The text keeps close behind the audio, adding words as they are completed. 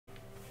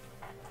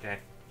Okay.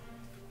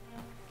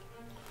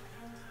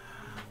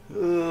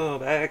 Oh,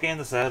 back in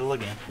the saddle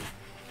again.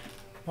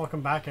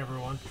 Welcome back,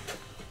 everyone.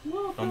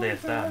 ¿Dónde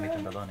está mi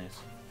pantalones?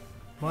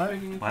 What?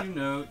 Taking a What? few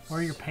notes. Where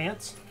are your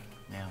pants?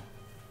 Yeah.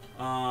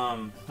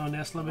 Donde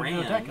es la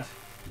Rand, biblioteca?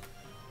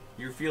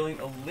 you're feeling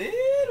a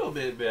little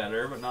bit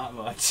better, but not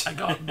much. I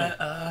got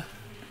better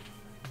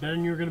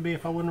than you were going to be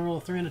if I wouldn't roll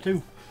a 3 and a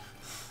 2.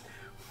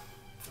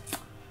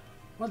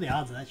 What are the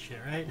odds of that shit,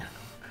 right?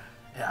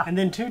 Yeah. And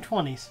then 2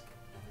 20s.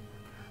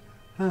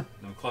 No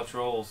clutch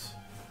rolls.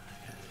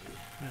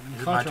 Yeah,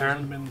 Is it clutch my rolls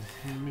turn?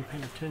 would've been me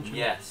paying attention.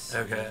 Yes.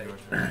 Okay. It's your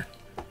turn.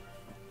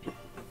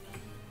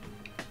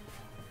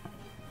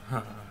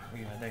 Yeah,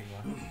 there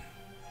you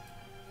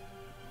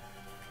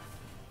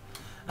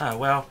are. Oh,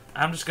 well,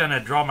 I'm just going to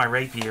draw my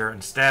rapier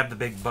and stab the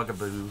big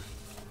bugaboo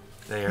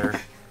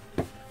there.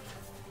 And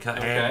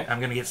Okay. I'm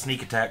going to get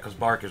sneak attack because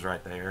Bark is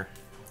right there.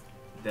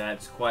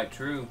 That's quite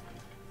true.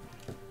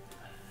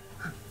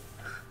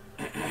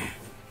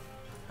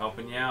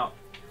 Helping you out.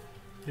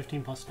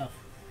 15 plus stuff.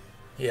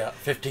 Yeah,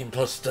 15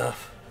 plus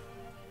stuff.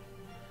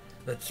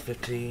 That's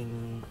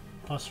 15.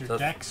 Plus your So-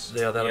 dex.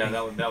 Yeah, that'll Yeah, be...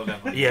 that would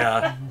definitely.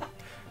 Yeah.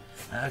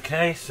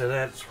 Okay, so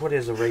that's... What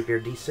is a rapier?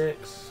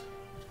 D6?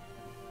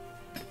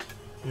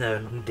 No,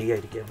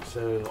 D8 again,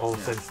 so all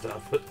the same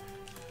stuff.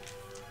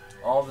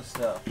 All the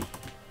stuff.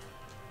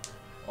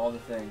 All the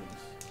things.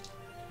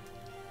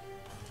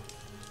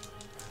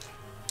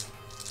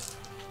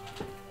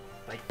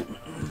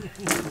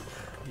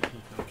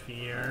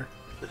 Fear.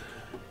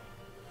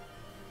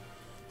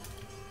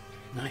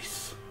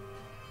 Nice.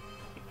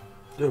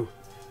 Ooh.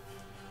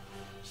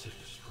 6,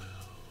 12,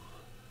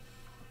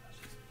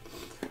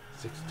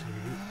 16,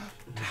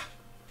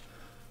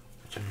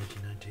 18,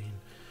 19,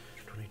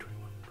 20,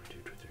 21, 22,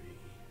 23,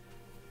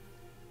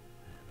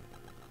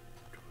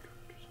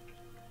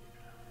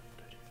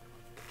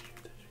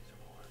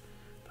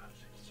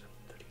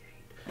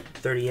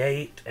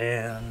 38,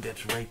 and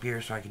it's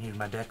rapier, so I can use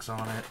my dex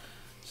on it.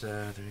 So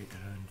 38, 40,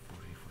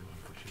 41,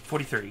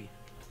 43.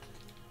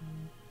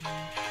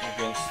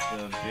 Against the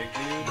big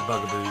dude. The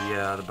bugaboo,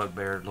 yeah, the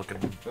bugbear looking.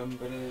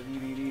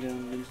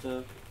 And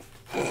stuff.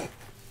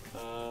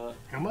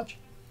 How much?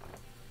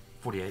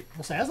 48.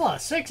 I'll say that's a lot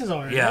of 6s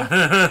already. Yeah.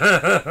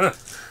 Huh?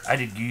 I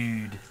did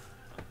good.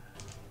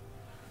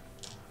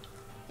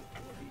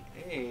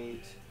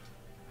 48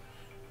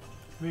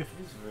 We have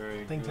is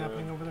very things good.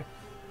 happening over there.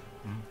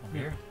 Over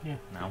here? Yeah.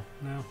 No.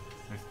 No.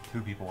 There's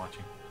 2 people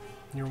watching.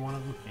 You're one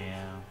of them.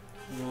 Yeah.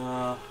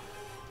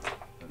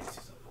 Let me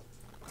see something.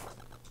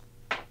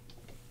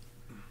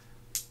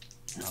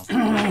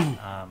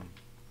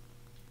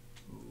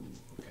 Ooh,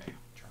 okay.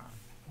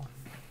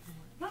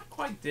 Not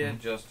quite dead,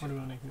 just. What do we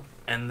want to do?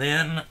 And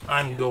then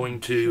I'm going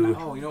to...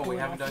 Oh, you know what we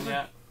haven't done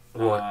yet?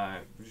 What?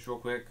 Just real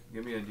quick,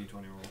 give me a d20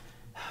 roll.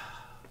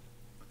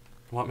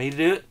 Want me to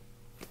do it?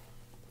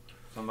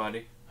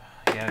 Somebody.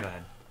 Yeah, go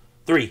ahead.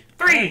 3.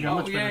 There you go. Oh,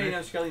 Much yeah, better. you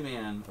know, Skelly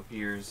Man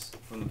appears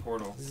from the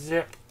portal.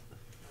 Zip.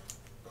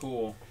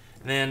 Cool.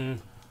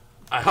 Then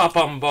I hop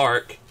on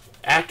Bark,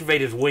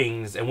 activate his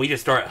wings, and we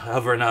just start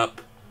hovering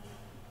up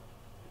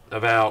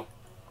about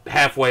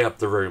halfway up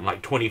the room,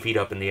 like 20 feet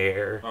up in the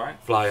air. Alright.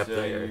 Fly up so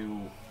there.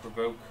 You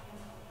provoke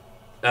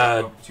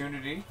Uh,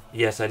 opportunity.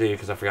 yes, I do,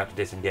 because I forgot to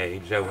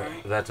disengage. Oh,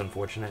 Alright. that's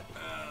unfortunate.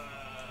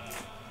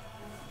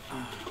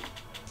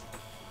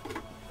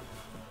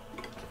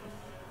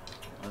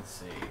 Let's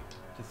see.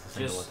 Just a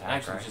single Just, attack,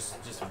 actually, right?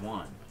 just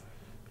one.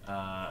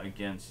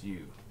 Against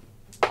you.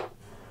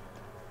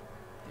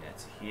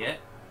 That's a hit.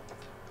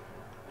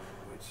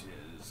 Which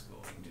is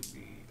going to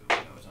be. Oh,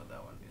 no, it's not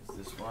that one. It's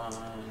this one.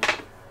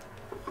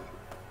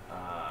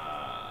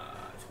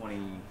 20.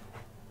 No,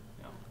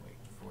 wait,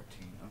 14.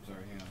 I'm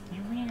sorry, hang on.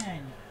 You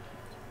win.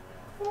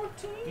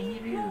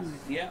 14.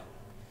 Yep.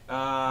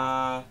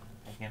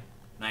 Again.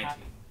 19.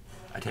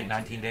 I take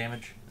 19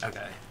 damage?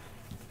 Okay.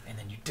 And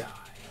then you die.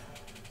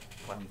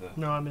 From the,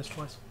 No, I missed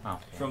twice. Oh.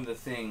 from the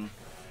thing.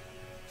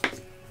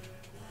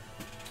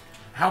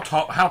 How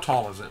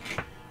tall is it?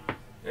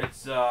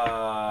 It's,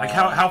 Like,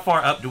 how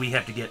far up do we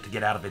have to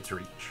get out of its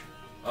reach?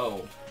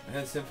 Oh, it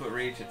has 10 foot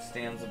reach. It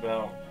stands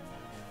about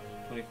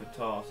 20 foot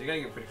tall. So you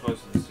gotta get pretty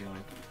close to the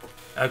ceiling.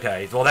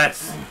 Okay, well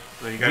that's...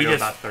 So you gotta We go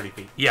just- about 30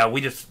 feet. Yeah,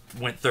 we just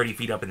went 30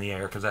 feet up in the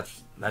air, because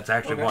that's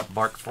actually Okay. what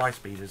Bark's fly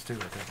speed is, too,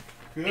 I think.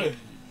 Good.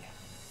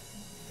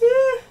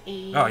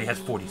 Oh, he has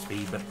 40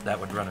 speed, but that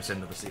would run us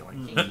into the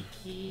ceiling.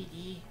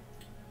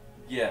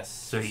 Yes,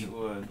 So yes, he- it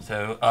would.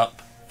 So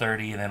up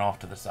 30 and then off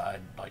to the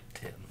side, like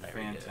 10. There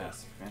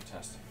Fantastic,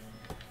 fantastic.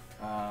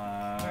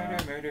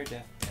 Murder,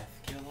 death,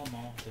 kill them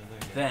all till they're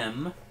dead.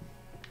 Them.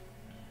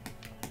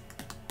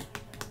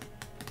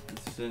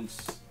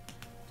 Since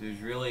there's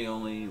really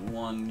only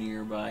one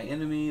nearby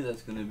enemy,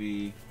 that's going to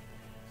be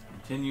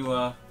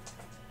Continua.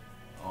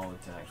 All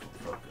attacks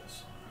will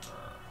focus on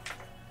her.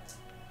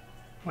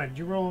 Wait, did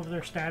you roll over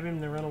there, stab him,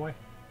 and then run away?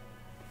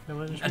 That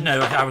was just- No,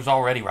 I was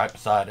already right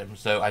beside him,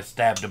 so I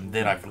stabbed him,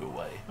 then I flew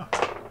away.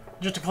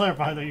 Just to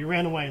clarify, though, you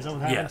ran away. Is that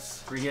what happened?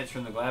 Yes. 3 hits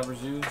from the Glabber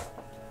Zoo.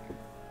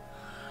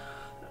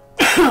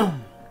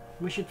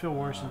 We should feel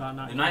worse about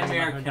not. The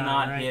nightmare about her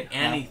cannot dying, right? hit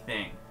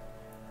anything.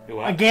 Do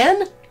what? Again?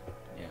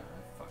 Yeah,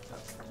 I fucked up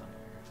with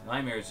Nightmare.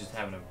 Nightmare is just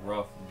having a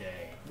rough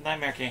day.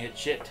 Nightmare can't hit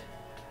shit.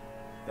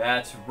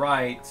 That's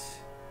right.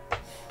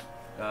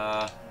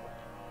 4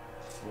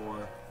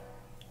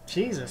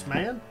 Jesus,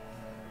 man.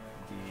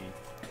 D.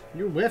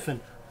 You're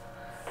whiffing.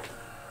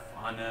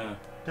 I know.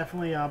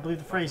 Definitely, I believe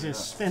the phrase is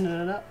spinning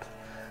it up.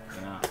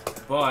 Yeah.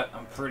 But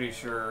I'm pretty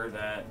sure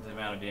that the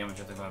amount of damage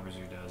that the Clever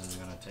Zoo does is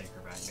going to take her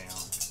back down.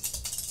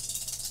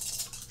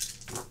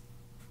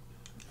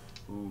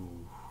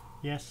 Ooh.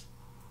 Yes.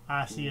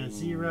 I see a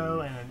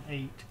 0 and an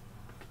 8.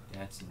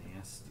 That's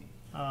nasty.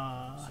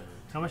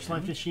 How much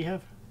life does she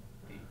have?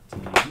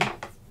 18.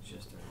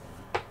 Just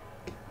over.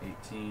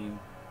 18.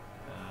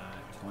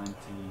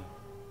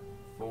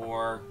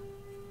 24.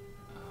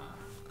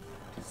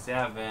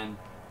 7.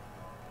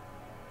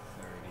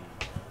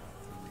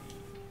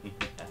 33.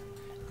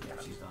 Yeah,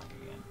 she's dying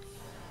again.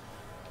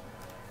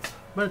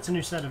 But it's a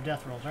new set of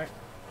death rolls, right?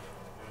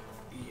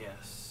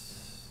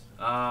 Yes.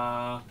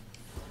 Yeah.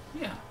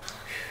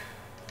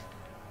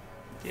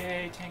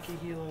 Yay, tanky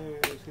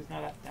healers. Who's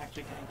not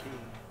actually tanky?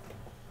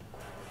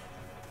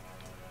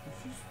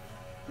 She's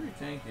pretty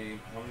tanky.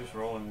 I'm just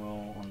rolling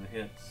well on the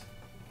hits.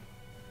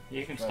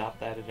 You can stop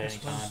that at any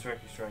time.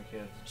 Strike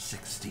hits.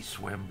 60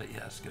 swim, but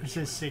yes, go It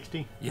says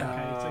 60. Yeah.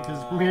 Okay,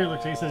 because from here it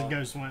looks like it says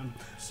go swim.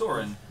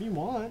 Soran. If you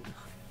want.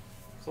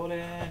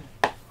 Soran.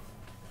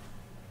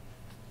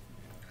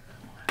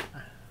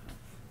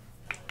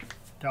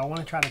 Do I want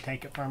to try to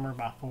take it from her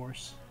by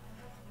force?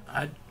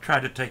 I'd try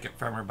to take it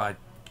from her by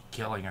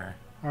killing her.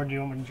 Or do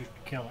you want me to just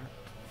kill her?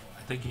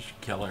 I think you should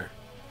kill her.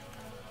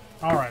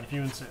 Alright, if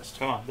you insist.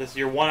 Come on, this is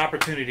your one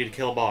opportunity to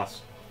kill a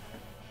boss.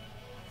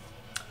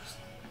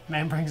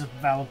 Man brings up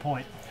a valid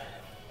point.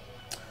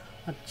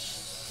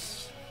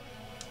 Let's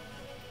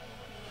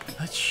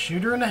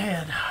shoot her in the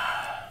head.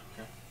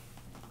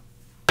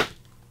 I'm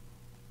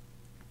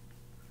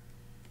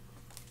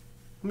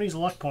gonna use a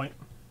luck point.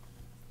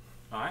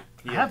 Alright.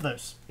 I have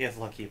those. He has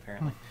lucky,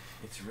 apparently.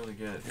 It's really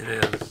good.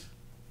 It is.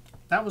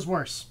 That was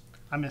worse.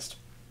 I missed.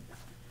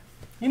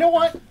 You know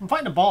what? I'm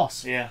fighting a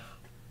boss. Yeah.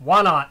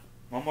 Why not?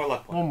 One more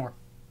luck point. One more.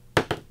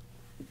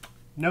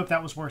 Nope,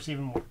 that was worse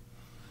even more.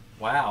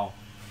 Wow.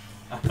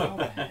 How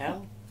the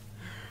hell?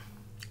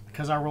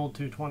 Because I rolled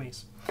 2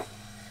 20s. Yeah,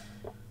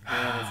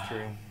 that's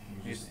true.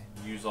 You just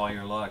use all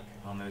your luck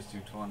on those 2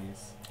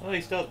 20s. Well,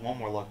 he still has one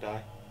more luck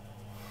die.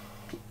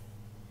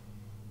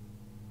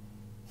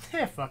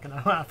 Yeah, fucking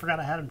I forgot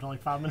I had him until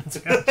like 5 minutes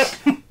ago.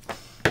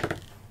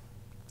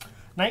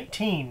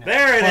 19.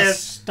 There it plus is.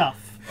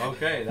 Stuff.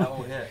 Okay, that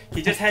will hit.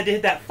 He just had to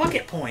hit that fuck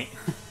it point.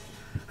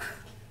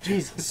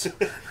 Jesus.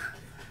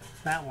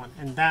 That one,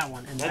 and that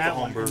one, and That's that a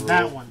one, homebrew and rule.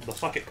 that one. The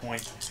fuck it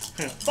point.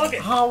 Fuck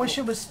it. Oh, I wish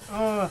it was.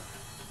 Why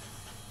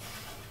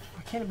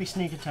can't it be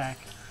sneak attack?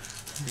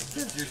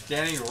 Because you're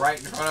standing right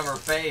in front of her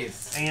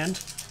face. And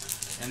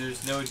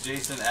there's no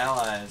adjacent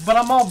allies. but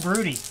I'm all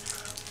broody.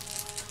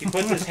 He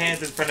puts his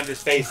hands in front of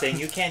his face saying,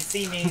 "You can't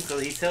see me," so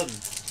he's hidden.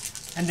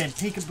 And then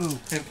peekaboo.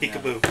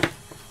 Peekaboo.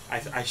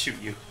 I shoot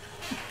you.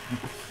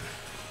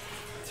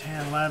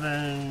 10,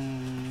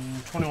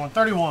 11, 21,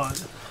 31.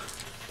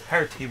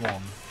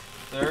 31.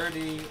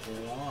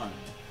 31.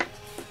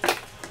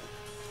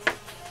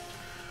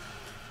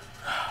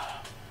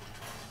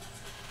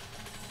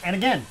 And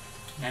again.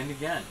 And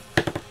again.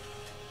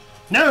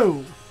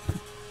 No!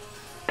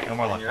 No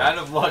more luck. And you're out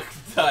of luck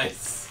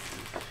dice.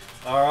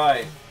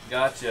 Alright,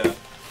 gotcha.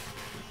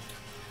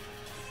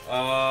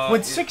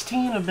 Would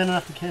 16 have been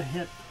enough to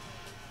hit?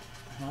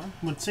 Huh?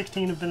 Would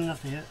 16 have been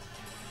enough to hit?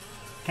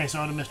 Okay, so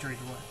I would have missed her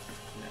either way.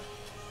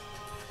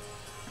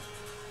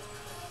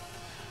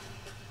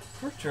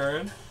 Her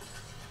turn.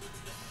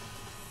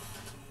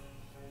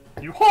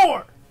 You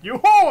whore! You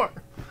whore!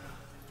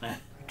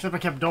 Except I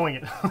kept doing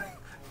it.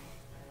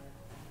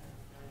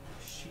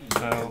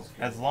 So,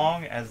 as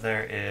long as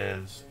there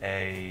is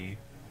a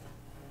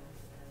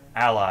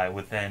ally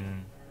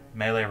within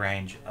melee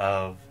range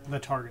of The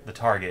target. the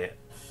target,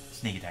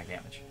 sneak attack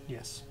damage.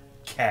 Yes.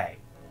 Okay,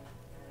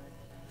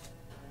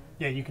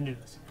 Yeah, you can do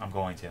this. I'm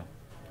going to.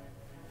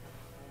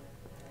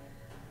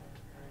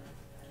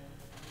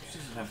 She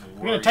doesn't have to You're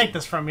worry. gonna take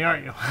this from me,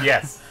 aren't you?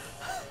 Yes,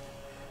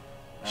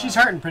 She's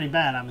hurting pretty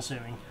bad, I'm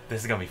assuming.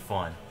 this is gonna be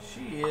fun.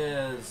 She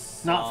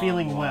is Not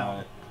feeling somewhat well.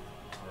 hurt,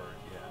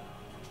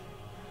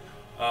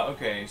 yeah.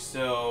 Okay,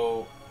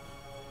 so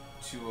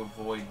to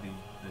avoid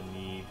the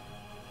need,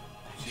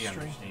 she Straight.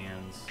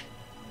 understands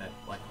that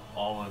like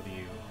all of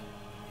you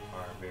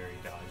are very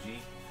dodgy.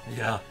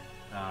 Yeah.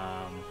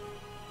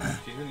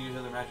 She's gonna use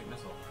another magic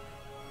missile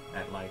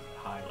at like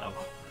high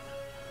level.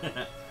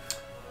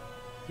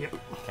 Yep.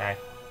 Okay.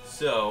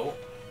 So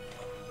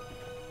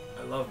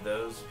I love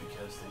those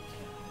because they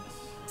can't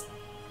miss.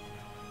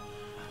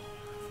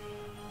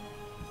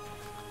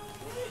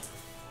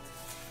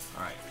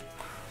 Alright.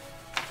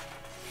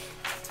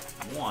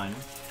 1.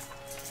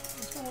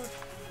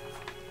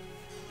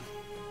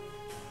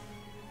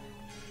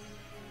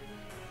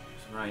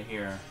 So right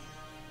here.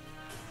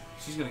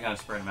 She's gonna kind of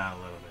spread them out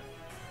a little bit.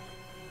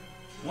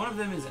 One of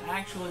them is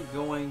actually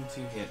going to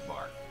hit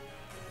Bark.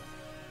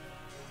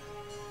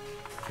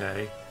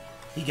 Okay.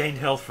 He gained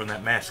health from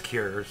that mass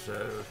cure,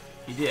 so...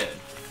 He did.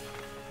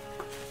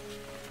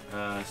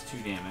 It's 2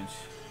 damage.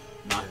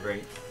 Not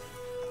great.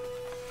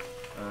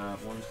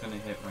 One's going to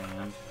hit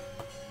Rand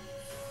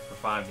for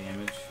 5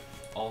 damage.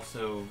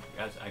 Also,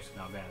 that's actually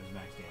not bad. It's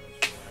max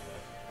damage for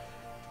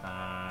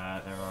one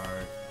of those. There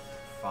are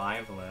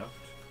 5 left.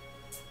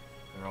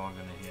 They're all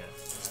going to hit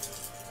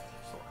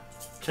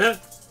Soran.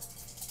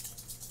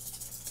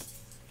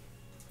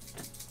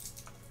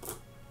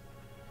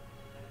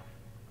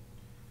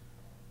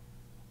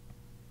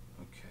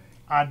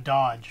 I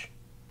dodge.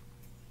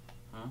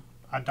 Huh?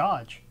 I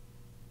dodge.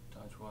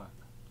 Dodge what?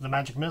 The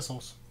magic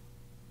missiles.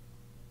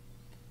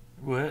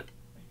 What?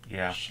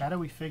 Yeah.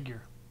 Shadowy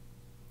figure.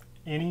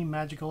 Any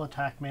magical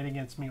attack made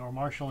against me or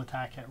martial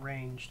attack at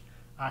ranged,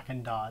 I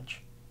can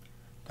dodge.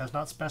 Does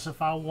not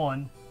specify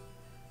one.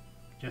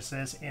 Just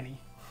says any.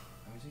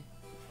 Let me see.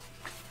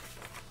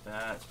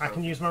 That's I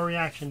can use my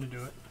reaction to do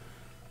it.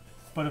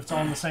 But if it's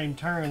on the same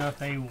turn, if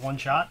they one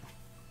shot,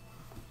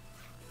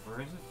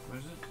 Where is it? Where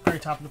is it? very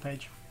top of the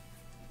page.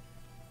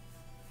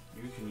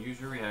 You can use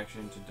your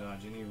reaction to dodge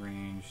any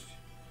ranged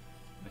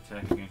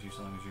attack against you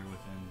so long as you're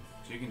within...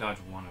 So you can dodge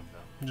one of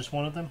them. Just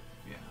one of them?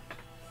 Yeah.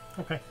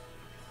 Okay.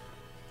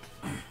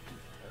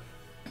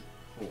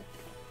 Cool.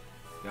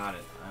 Got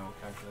it. I will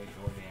calculate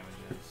your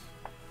damages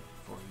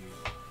for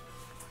you.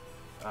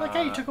 I like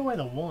how you took away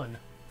the one.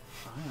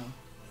 I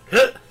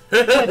know.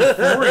 You played the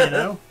 4, you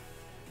know?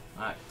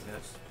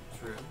 That's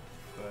true,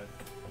 but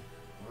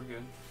we're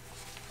good.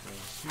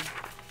 So 2,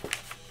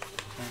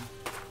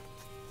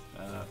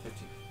 10,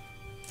 15.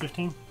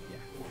 15? Yeah.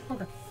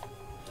 Okay.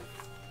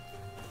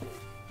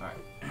 Alright.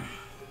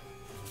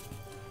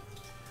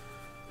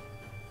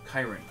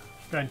 Kyron.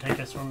 Go ahead and take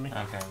this from me.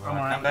 Okay, well, I'm I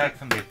alright come with back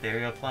from the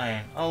ethereal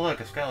plane. Oh, look,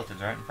 a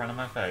skeleton's right in front of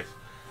my face.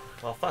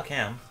 Well, fuck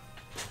him.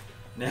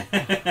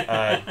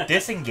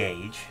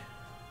 Disengage.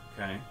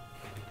 Okay.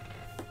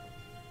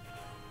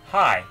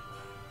 Hi.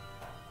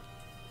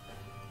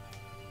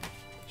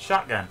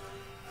 Shotgun.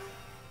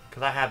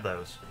 Because I have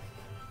those.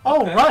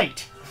 Oh, Okay.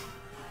 right!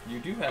 You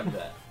do have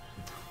that.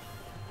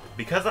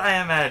 Because I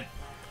am at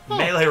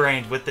melee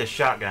range with this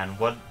shotgun,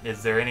 what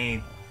is there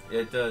any...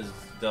 It does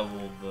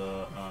double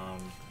the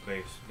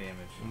base damage.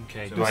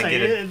 Okay, So do I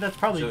get it? That's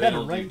probably so better,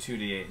 it'll right? do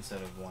 2d8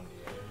 instead of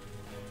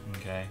 1d8.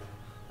 Okay.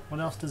 What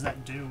else does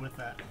that do with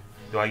that?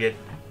 Do I get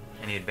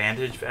any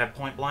advantage at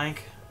point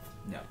blank?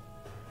 No.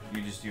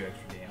 You just do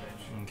extra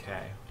damage.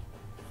 Okay.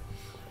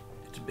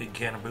 It's a big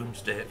can of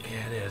boomstick.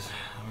 Yeah, it is.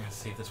 I'm gonna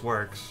see if this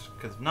works.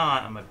 Because if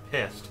not, I'm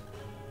pissed.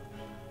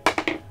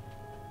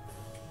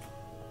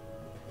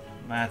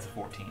 That's a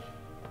 14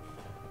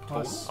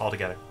 Plus,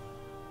 altogether.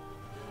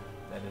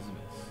 That is a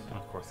miss. And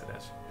of course it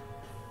is.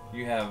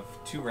 You have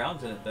 2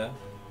 rounds in it, though.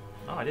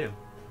 Oh, I do.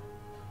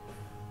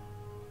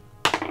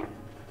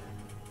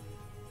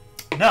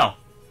 No.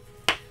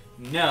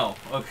 No.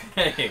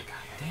 Okay.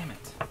 Damn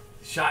it.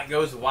 Shot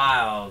goes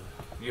wild.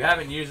 You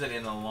haven't used it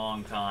in a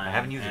long time. I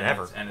haven't used it and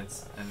ever.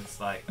 it's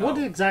like. what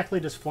oh. exactly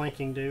does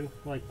flanking do?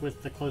 Like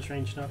with the close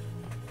range stuff?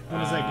 What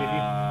does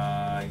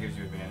that It gives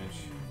you advantage.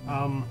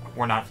 give you?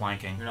 We're not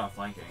flanking. You're not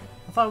flanking.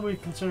 I thought we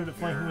considered it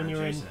flanking when you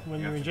were in adjacent. when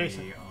you were have in to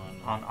Jason. be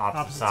On opposite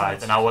Opposite sides.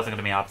 sides. And I wasn't going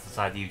to be opposite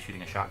sides of you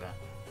shooting a shotgun.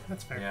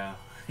 That's fair. Yeah.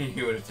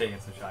 You would have taken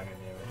some shotgun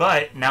damage.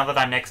 But now that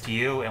I'm next to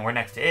you and we're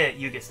next to it,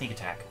 you get sneak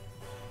attack.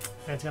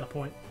 And it's got a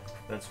point.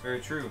 That's very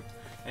true.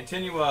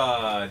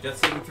 Antinua, death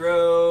saving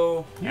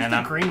throw. Use And the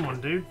I'm- green one,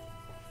 dude.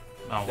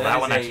 Oh, well, that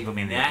is one a actually put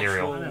me in the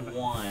ethereal. natural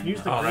one.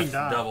 Use the Oh, green that's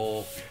dot. double.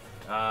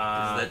 Is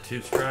that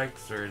 2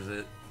 strikes, or is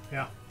it...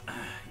 Yeah,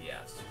 Yeah,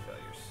 it's 2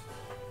 failures.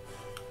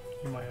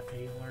 you might have to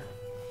heal her.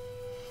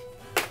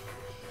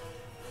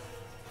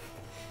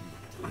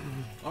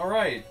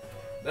 Alright.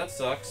 That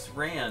sucks. You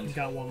Rand.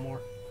 got one more.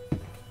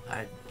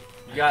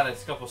 You got a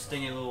couple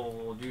stingy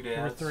little doodads.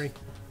 Number 3.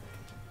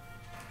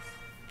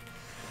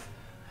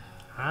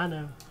 I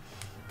know.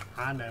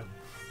 I know.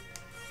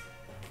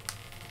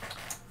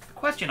 The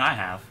question I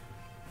have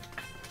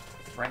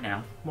right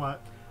now,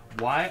 What?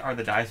 why are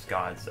the dice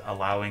gods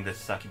allowing this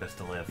succubus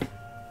to live?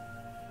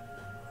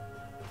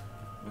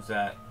 Was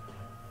that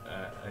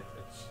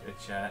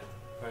a chat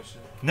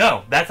question?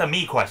 No, that's a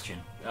me question.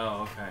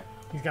 Oh, okay.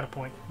 He's got a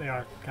point. They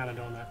are kind of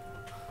doing that.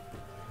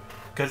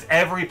 Because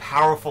every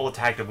powerful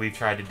attack that we've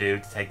tried to do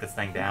to take this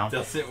thing down,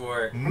 Doesn't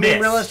work. I miss.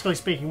 mean, realistically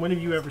speaking, when have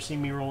you ever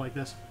seen me roll like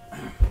this?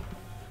 It's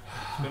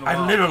been a I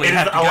while. literally It is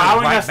have to go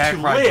allowing right us back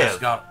to where I live.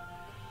 just got...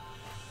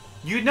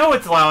 You know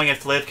it's allowing us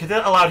to live because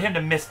it allowed him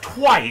to miss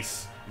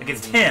twice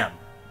against him.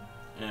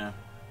 Yeah.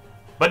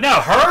 But no,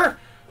 her?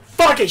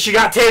 Fuck it, she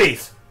got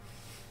titties.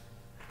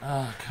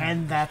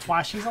 And that's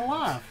why she's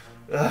alive.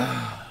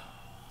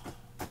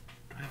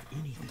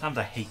 Sometimes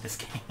I hate this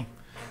game. What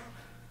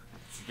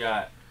you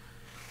got?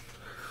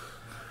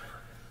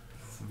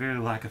 Severely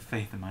lack of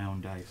faith in my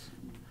own dice.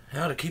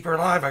 Now, to keep her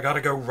alive, I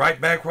gotta go right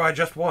back where I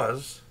just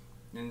was.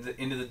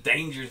 Into the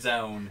danger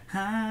zone.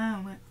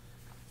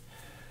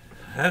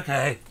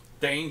 Okay.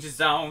 Danger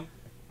zone.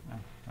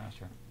 Oh,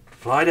 sure.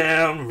 Fly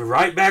down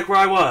right back where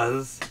I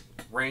was.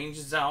 Range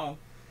zone.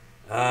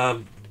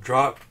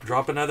 Drop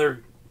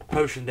another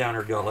potion down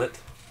her gullet.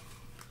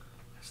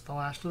 It's the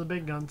last of the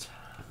big guns.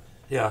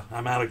 Yeah,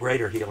 I'm out of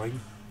greater healing.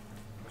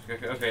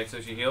 Okay,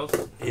 so she heals.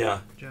 Yeah,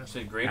 Just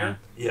Say greater. I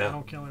yeah.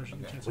 don't kill her. She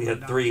gets We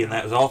had 3, and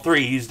that was all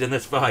 3 used in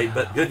this fight,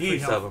 but good 3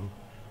 use health. of them.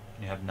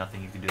 You have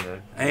nothing you can do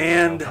to.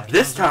 And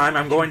this time,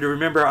 I'm going to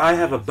remember I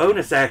have a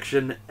bonus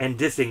action and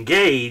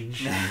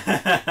disengage.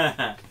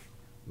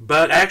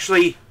 But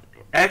actually,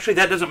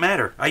 that doesn't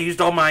matter. I used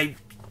all my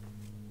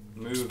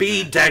Move.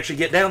 speed to actually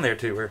get down there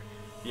to her.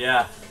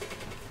 Yeah.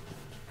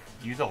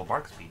 Use all the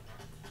bark speed.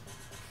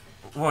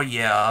 Well,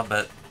 yeah,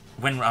 but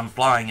when I'm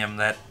flying him,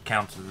 that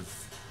counts as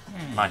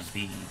my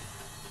speed.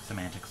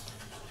 Semantics.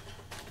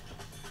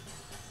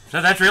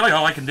 So that's really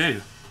all I can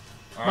do.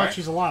 All But right.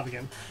 she's alive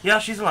again. Yeah,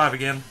 she's alive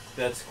again.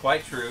 That's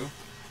quite true.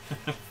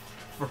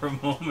 For a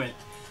moment,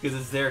 because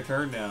it's their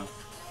turn now.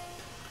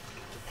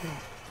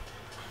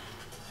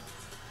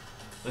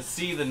 Let's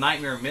see the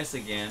nightmare miss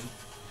again,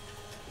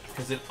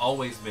 because it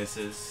always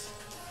misses.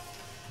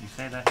 You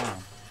say that now.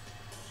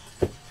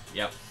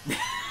 Yep.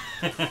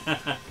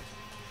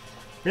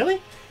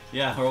 Really?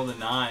 Yeah, I rolled a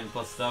 9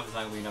 plus stuff is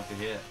not going to be enough to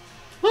hit.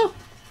 Woo!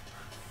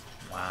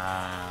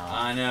 Wow.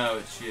 I know,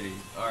 it's shitty.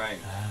 Alright.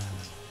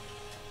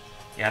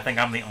 Yeah, I think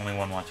I'm the only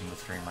one watching the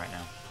stream right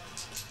now.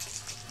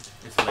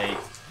 It's late.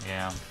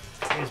 Yeah.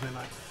 It is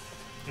midnight.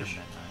 It's Ish.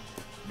 midnight.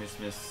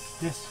 Miss.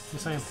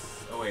 Yes I am.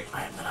 Oh, wait.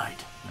 I am the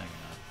night. No, you're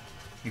not.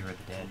 You heard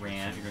the dead.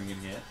 Rand, you're going to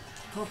get hit.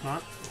 Hope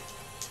not.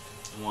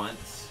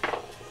 Once.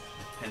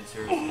 With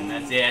pincers, and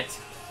that's it.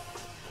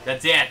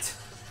 That's it!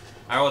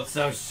 I rolled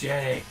so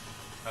shitty.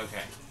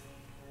 Okay.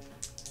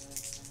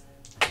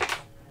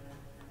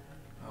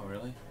 Oh,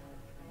 really?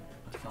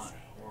 That's not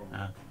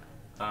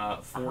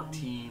horrible.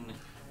 14.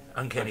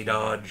 Uncanny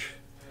dodge.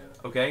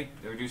 Okay,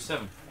 they reduced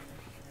 7.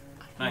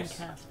 Nice.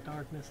 Cast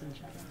darkness and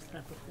shadows.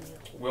 Step with me.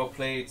 Well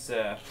played,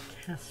 sir.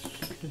 Cast.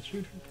 I can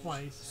shoot her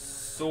twice.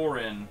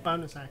 Soren.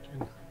 Bonus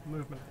action.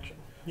 Movement action.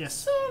 Yes.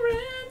 Soren!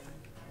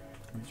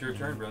 It's your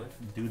turn, brother.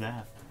 Do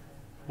that.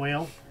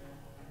 Well,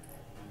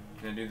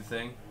 Gonna do the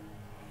thing?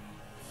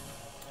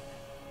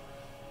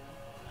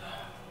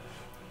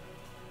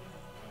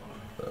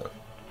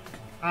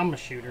 I'm a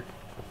shooter.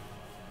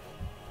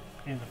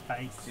 In the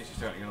face. See, she's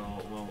starting to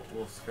get a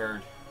little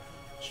scared.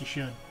 She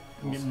should. I'm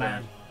Little getting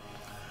mad.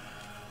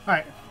 scared.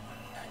 Alright.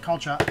 Call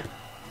shot.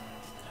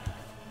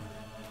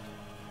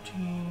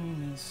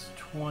 18 is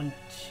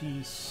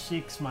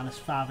 26 minus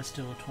 5 is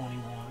still a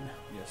 21.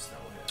 Yes, that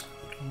will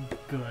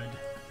hit. Good.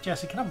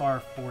 Jesse, can I borrow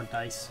 4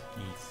 dice?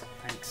 Yes.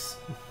 Thanks.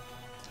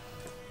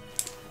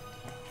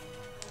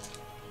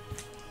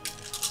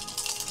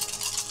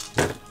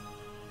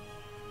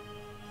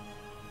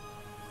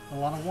 A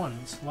lot of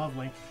ones.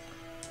 Lovely.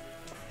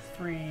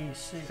 3,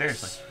 6,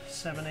 Seriously.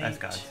 7, 8, Nice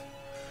guys.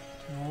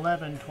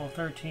 11, 12,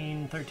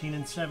 13. 13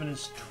 and 7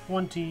 is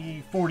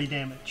 20, 40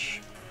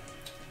 damage.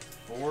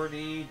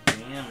 40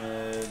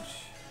 damage.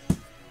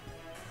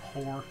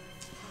 Whore.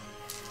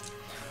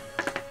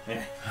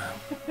 Yeah.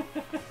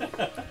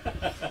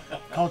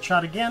 Call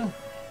shot again.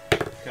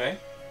 Okay.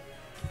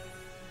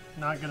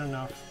 Not good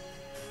enough.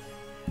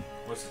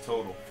 What's the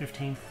total?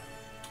 15.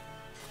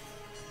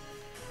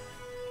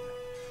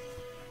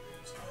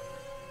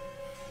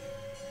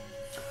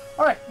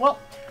 Alright, well,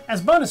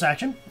 as bonus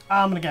action,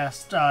 I'm going to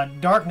cast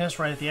Darkness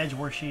right at the edge of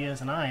where she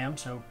is and I am,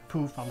 so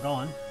poof, I'm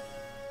gone.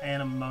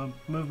 And a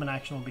movement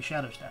action will be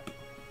Shadow Step.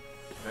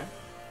 Okay.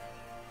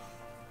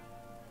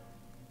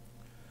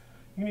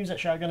 You can use that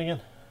shotgun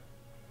again?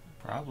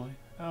 Probably.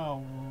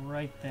 Oh,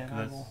 right then. I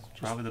That's will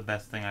just probably the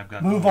best thing I've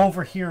got. move going.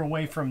 over here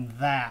away from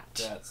that.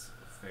 That's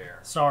fair.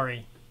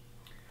 Sorry.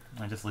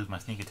 I just lose my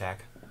sneak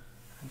attack.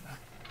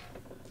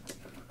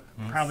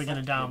 Probably going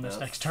to die on Good this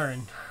enough. next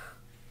turn.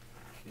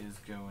 Is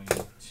going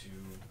to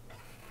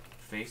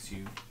face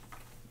you,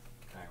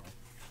 Kyra.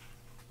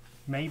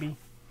 Maybe.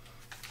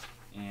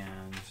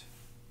 And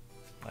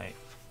Like,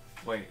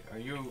 wait, are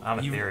you?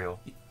 I'm You- ethereal.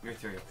 You're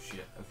ethereal.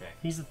 Shit. Okay.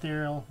 He's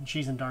ethereal and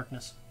she's in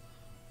darkness.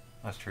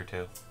 That's true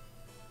too.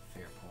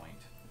 Fair point.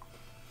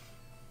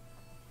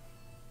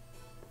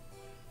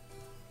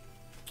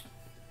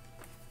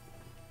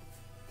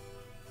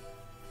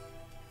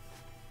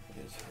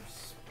 What is her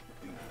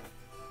speed?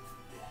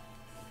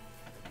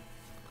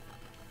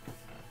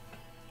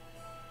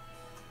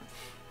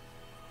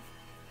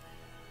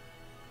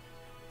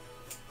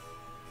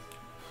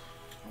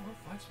 Oh, her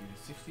flight speed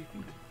is 60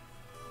 feet.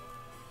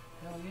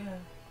 Hell yeah.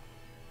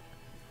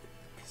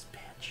 This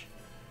bitch.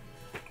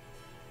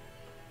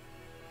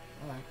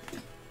 Alright.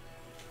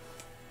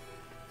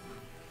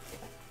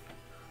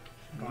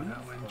 Going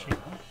that way, she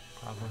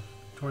Probably.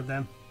 toward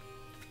them.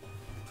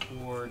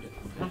 Toward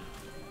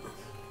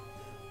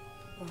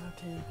 5,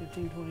 10,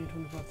 15, 20,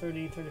 25,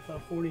 30,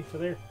 35, 40. So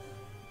there.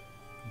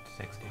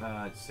 60.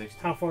 60.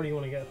 How far do you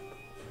want to go?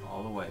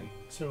 All the way.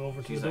 So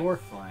over to She's the door.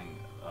 like flying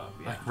up.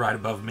 Yeah. Like right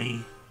above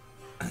me.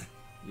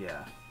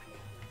 Yeah.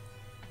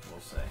 We'll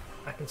say.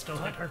 I can still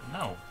hit her.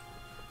 No.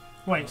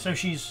 Wait, so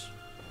she's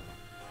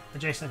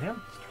adjacent to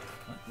him?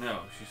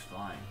 No, she's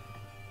flying.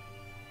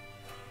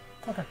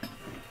 Okay.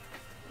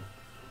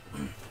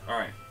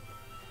 Alright.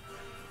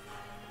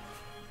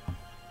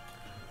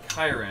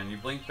 Kyron, you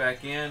blink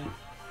back in.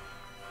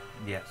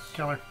 Yes.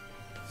 Kill her.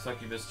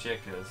 Succubus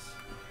chick is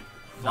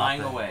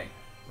flying Nothing. away.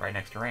 Right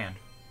next to Rand.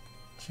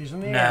 She's in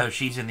the No, air.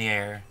 she's in the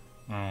air.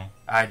 Mm.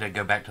 I had to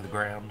go back to the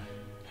ground.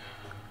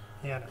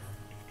 Yeah, no.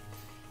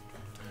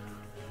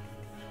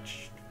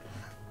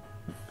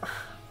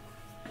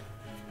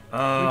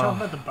 Are we talking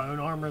about the bone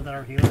armor that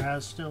our healer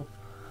has still?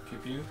 Pew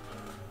pew.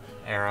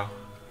 Arrow.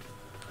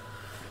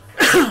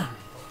 I have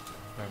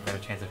a better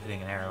chance of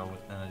hitting an arrow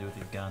than I do with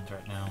these guns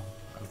right now,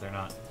 because they're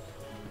not.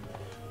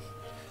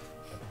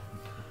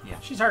 Yeah.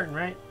 She's hurting,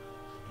 right?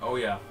 Oh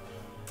yeah.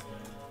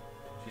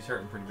 She's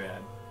hurting pretty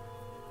bad.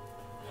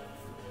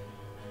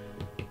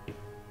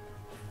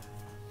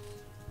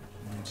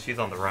 She's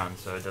on the run,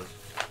 so it does.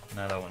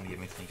 No, that wouldn't give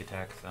me sneak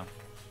attack. So.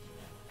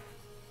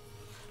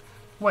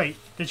 Wait,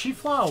 did she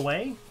fly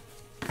away?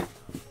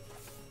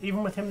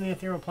 Even with him in the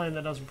ethereal plane,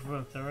 that doesn't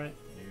provoke, though, right?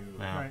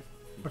 No. Right.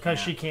 Because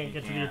she You can't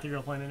get to the can't.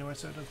 ethereal plane anyway,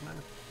 so it doesn't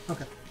matter.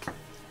 Okay.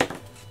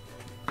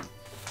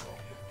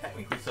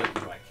 Technically,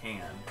 Succubus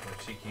can,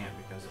 but she can't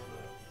because of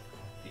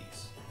the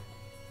piece.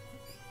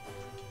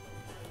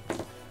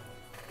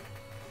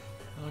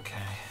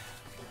 Okay.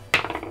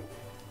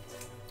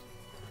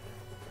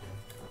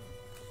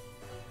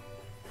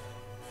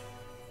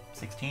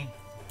 $16.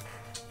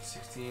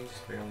 16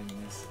 just barely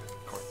missed.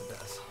 Of course it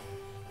does.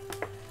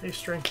 Hey,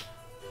 string.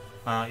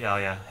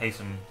 Yeah.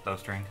 Hasten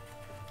bowstring.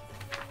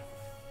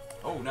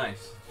 Oh,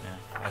 nice. Yeah.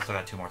 I still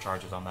got 2 more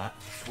charges on that.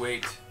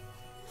 Sweet.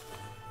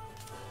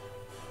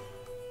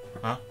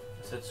 Huh?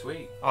 I said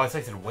sweet. Oh, I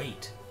said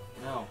wait.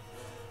 No.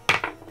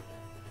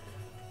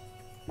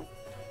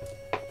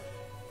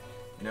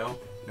 No?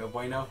 No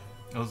bueno?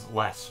 It was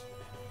less.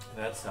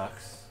 That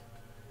sucks.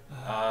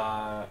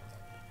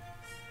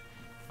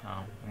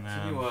 Oh, and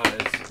then,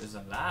 Succubus is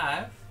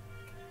alive.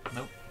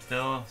 nope.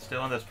 Still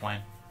on this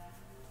plane.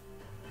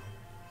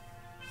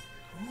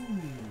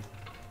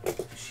 Ooh.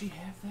 Does she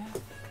have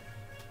that?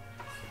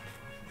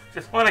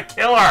 Just want to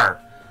kill her.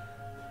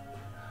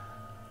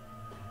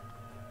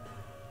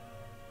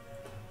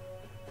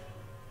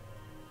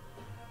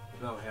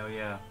 Oh, hell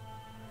yeah.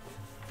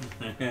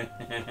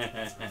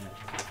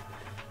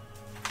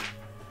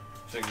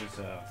 Check this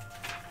out.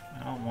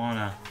 I don't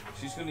wanna.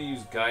 She's going to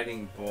use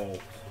Guiding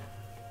Bolt.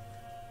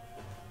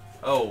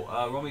 Oh,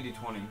 roll me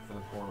d20 for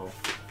the portal.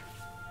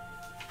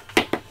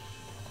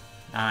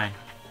 9.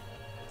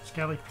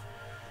 Skelly.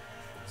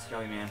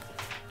 Skelly man.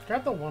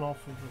 Grab the one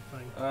off of the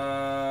thing.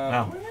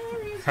 No.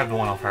 Grab the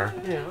one off her.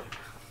 Yeah.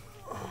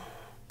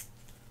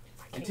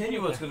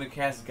 Continua is going to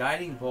cast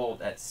Guiding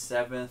Bolt at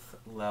 7th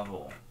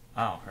level.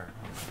 Oh,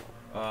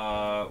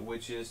 her.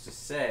 Which is to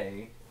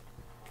say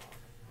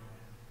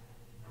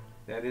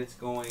that it's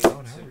going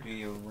Oh, to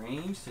be a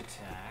ranged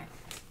attack.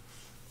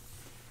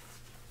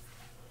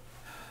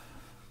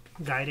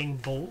 Guiding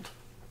bolt.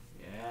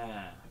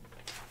 Yeah.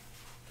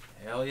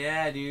 Hell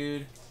yeah,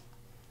 dude.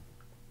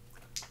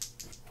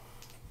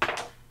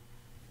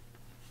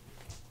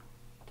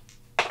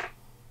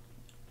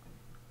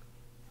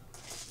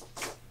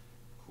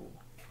 Cool.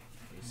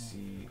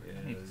 AC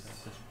is...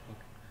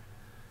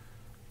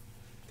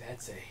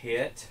 That's a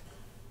hit.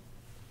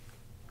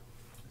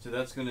 So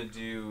that's going to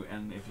do,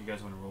 and if you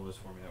guys want to roll this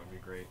for me, that would be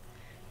great.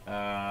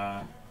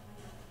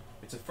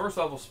 It's a first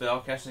level spell.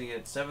 Casting it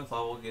at 7th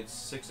level gets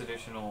 6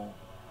 additional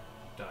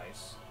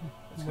dice.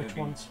 It's Which gonna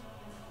be, ones?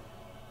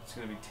 It's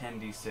going to be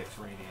 10d6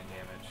 radiant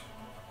damage.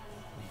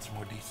 Need some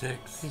more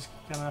d6. He's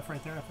got enough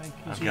right there, I think.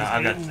 He's I've used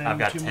got 8 and then I've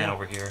got 2 10 more.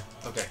 over here.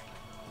 Okay.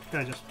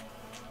 Good, just.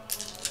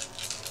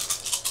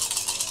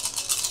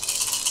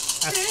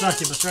 That's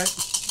succubus, right?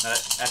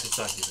 That's a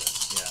succubus,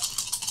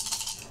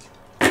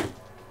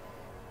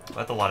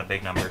 That's a lot of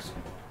big numbers.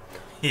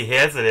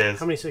 Yes, it is.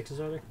 How many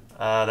sixes are there?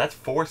 That's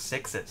 4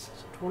 6s.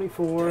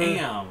 24.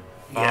 yeah.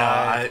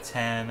 Damn. 5,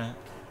 10,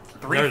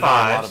 3 There's 5s.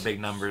 a lot of big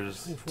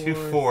numbers. 24, 2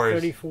 4s.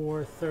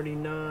 34,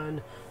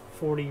 39,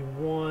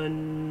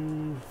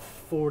 41,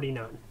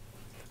 49.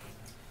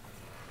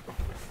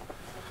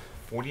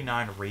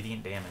 49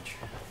 radiant damage.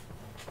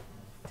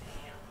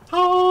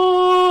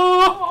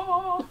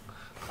 Oh!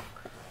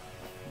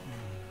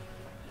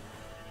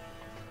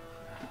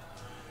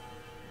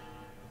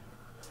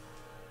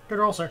 Good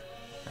roll, sir.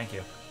 Thank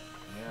you.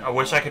 Yeah. I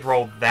wish I could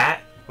roll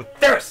that with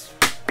this.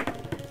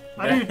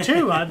 I do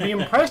too. I'd be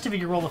impressed if you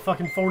could roll a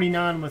fucking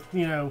 49 with,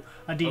 you know,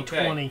 a d20.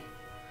 Okay.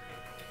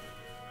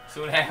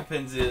 So what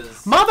happens is...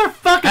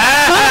 Motherfucking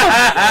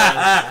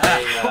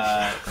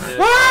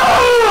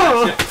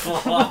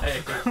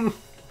son!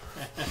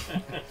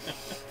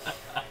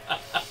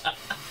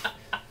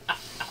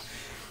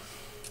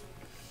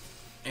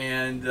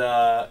 And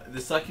the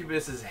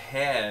succubus's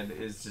head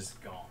is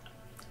just gone.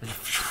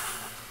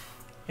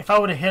 If I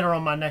would have hit her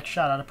on my next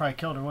shot, I'd have probably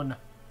killed her, wouldn't I?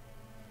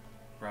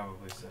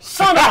 Probably so.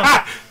 Son of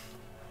a...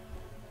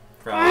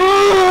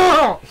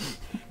 Probably.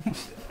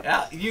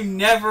 Yeah, you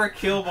never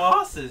kill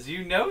bosses.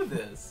 You know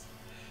this.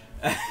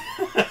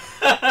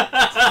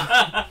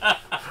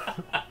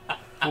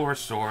 Poor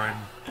Soran.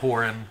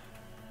 Pouring.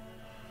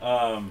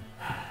 I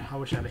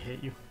wish I'd have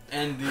hit you.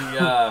 And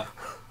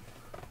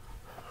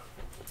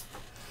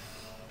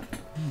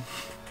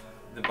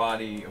the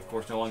body, of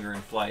course, no longer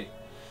in flight,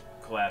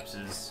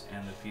 collapses,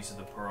 and the piece of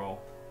the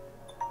pearl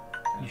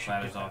kind of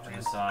clatters off to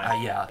the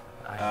side.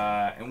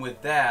 Yeah. And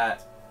with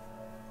that,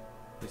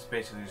 it's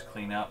basically just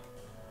clean up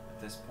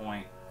at this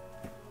point.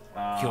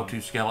 Kill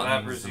 2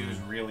 skeletons. Labrazu's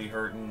really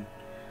hurting.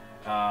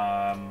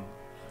 The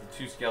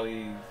 2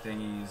 skelly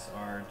thingies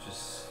are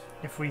just...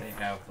 If we they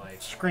have, like...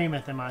 scream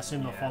at them, I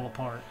assume they'll Yeah. fall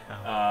apart. It's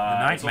only a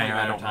nightmare, matter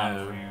I of don't time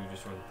know. before you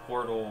destroy the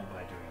portal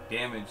by doing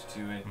damage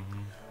to it.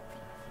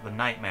 The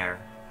nightmare.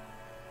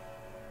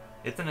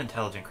 It's an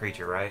intelligent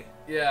creature, right?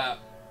 Yeah.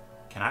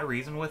 Can I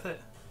reason with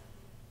it?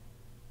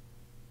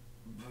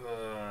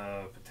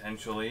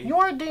 Potentially. You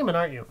are a demon,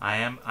 aren't you?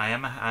 I'm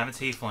a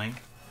tiefling,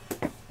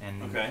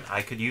 and Okay.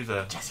 I could use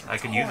a horse.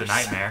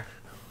 nightmare.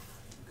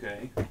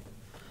 Okay.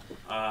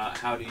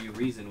 How do you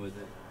reason with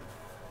it?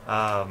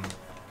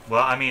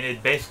 Well, I mean,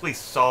 it basically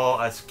saw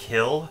us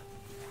kill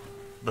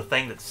the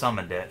thing that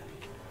summoned it,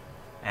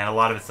 and a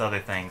lot of its other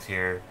things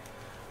here.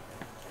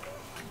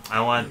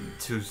 I want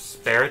to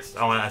spare it.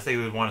 I say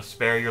we would want to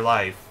spare your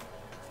life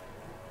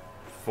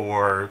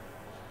for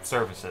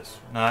services.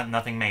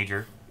 Nothing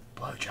major.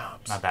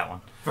 Blowjobs. Not that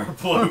one. For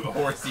blue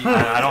horsey.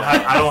 I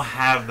don't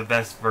have the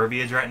best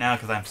verbiage right now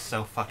because I'm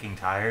so fucking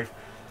tired.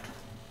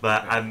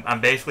 But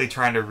I'm basically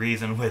trying to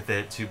reason with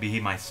it to be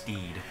my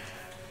steed.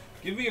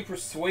 Give me a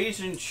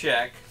persuasion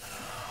check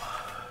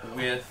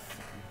with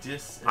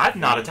disadvantage. I've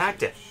not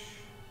attacked it.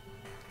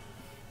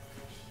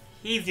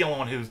 He's the only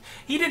one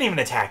he didn't even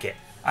attack it.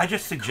 I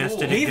just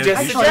suggested Cool. He it go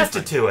just do suggested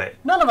something. to it.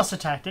 None of us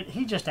attacked it.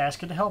 He just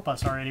asked it to help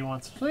us already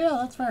once. So yeah,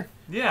 that's fair.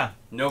 Yeah.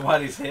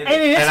 Nobody's hit And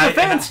in it. its And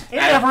defense, it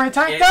and- never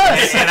attacked and-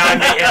 us. And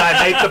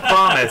I made the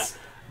promise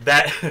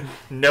that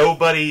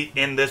nobody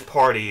in this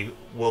party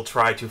will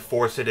try to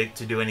force it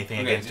to do anything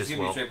Okay, against just its give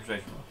me a will. straight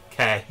persuasion roll.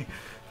 Okay.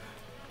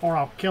 Or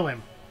I'll kill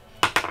him.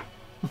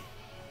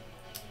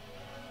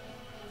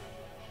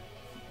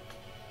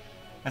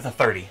 That's a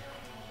 30.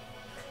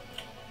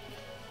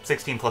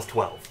 16 plus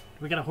 12.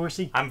 We got a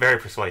horsey. I'm very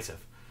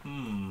persuasive.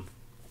 And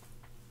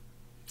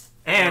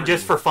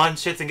just for fun,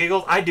 shits and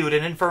giggles, I do it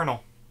in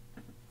Infernal.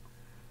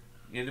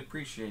 It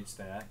appreciates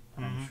that,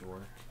 I'm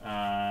sure.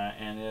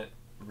 And it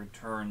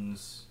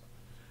returns...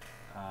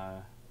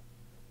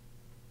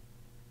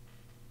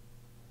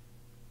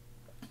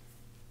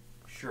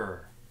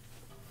 Sure.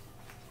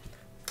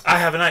 I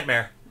have a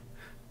nightmare.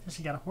 Guess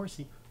he got a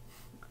horsey.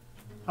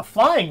 A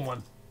flying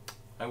one.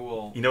 I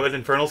will You know what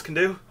Infernals can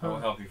do?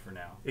 help you for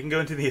now. It can go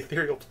into the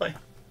ethereal plane.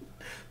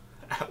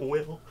 At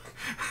will.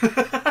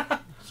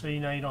 So you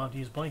know you don't have to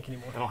use blank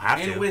anymore. I don't have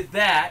And to. with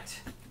that,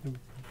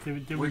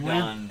 Did we we're win?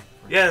 done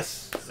for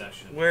Yes. this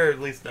session. We're at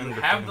least You done.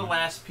 have the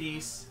last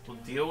piece. We'll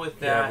deal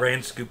with Yeah, that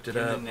Rand scooped it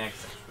in the up. next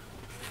session.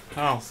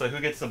 Oh, so who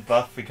gets the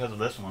buff because of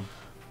this one?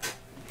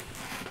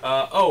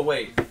 Oh,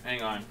 wait.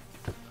 Hang on.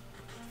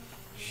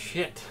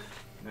 Shit.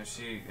 No,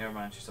 never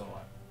mind. She's still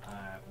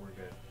alive. We're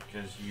good.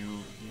 Because you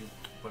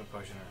put a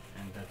potion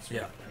in her, and that's...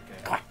 Yeah.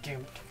 Okay. God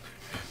damn it.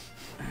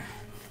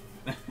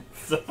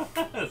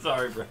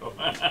 Sorry, bro.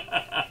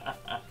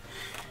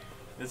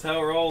 That's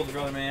how it rolls,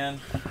 brother, man.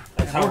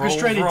 I've how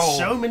orchestrated rolls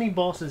roll. so many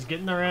bosses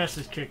getting their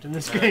asses kicked in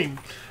this game.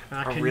 And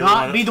I really cannot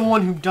wanna- be the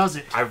one who does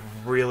it. I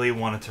really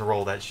wanted to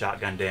roll that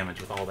shotgun damage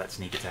with all that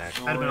sneak attack.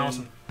 That'd have been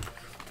awesome.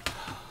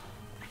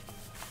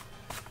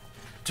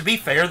 To be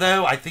fair,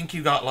 though, I think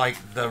you got,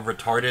 like, the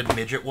retarded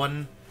midget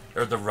one,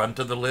 or the runt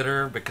of the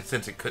litter, because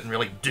since it couldn't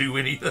really do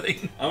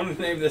anything. I want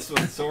to name this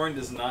one Soran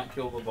does not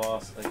kill the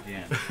boss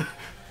again.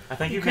 I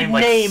think you could named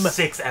like name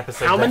 6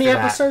 episodes. How many after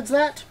that. episodes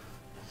that?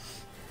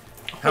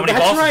 How many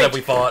That's bosses right. have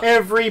we fought?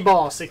 Every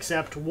boss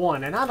except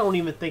one, and I don't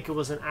even think it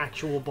was an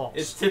actual boss.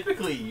 It's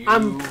typically you.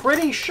 I'm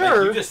pretty Like,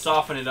 sure. you just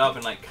soften it up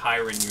and like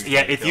Kyron usually.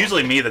 Yeah, it's kills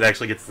usually it. me that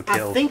actually gets the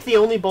kill. I think the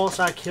only boss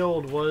I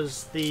killed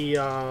was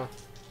the.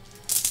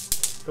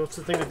 What's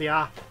the thing with the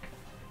eye?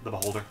 The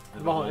Beholder.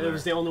 The Well, it beholder.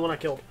 was the only one I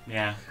killed,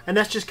 Yeah. and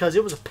that's just because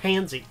it was a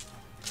pansy.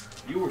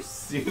 You were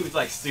it was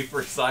like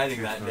super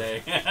exciting that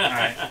day.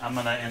 Alright, I'm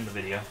gonna end the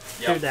video.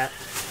 Yep. Do that.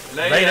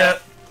 Later. Later.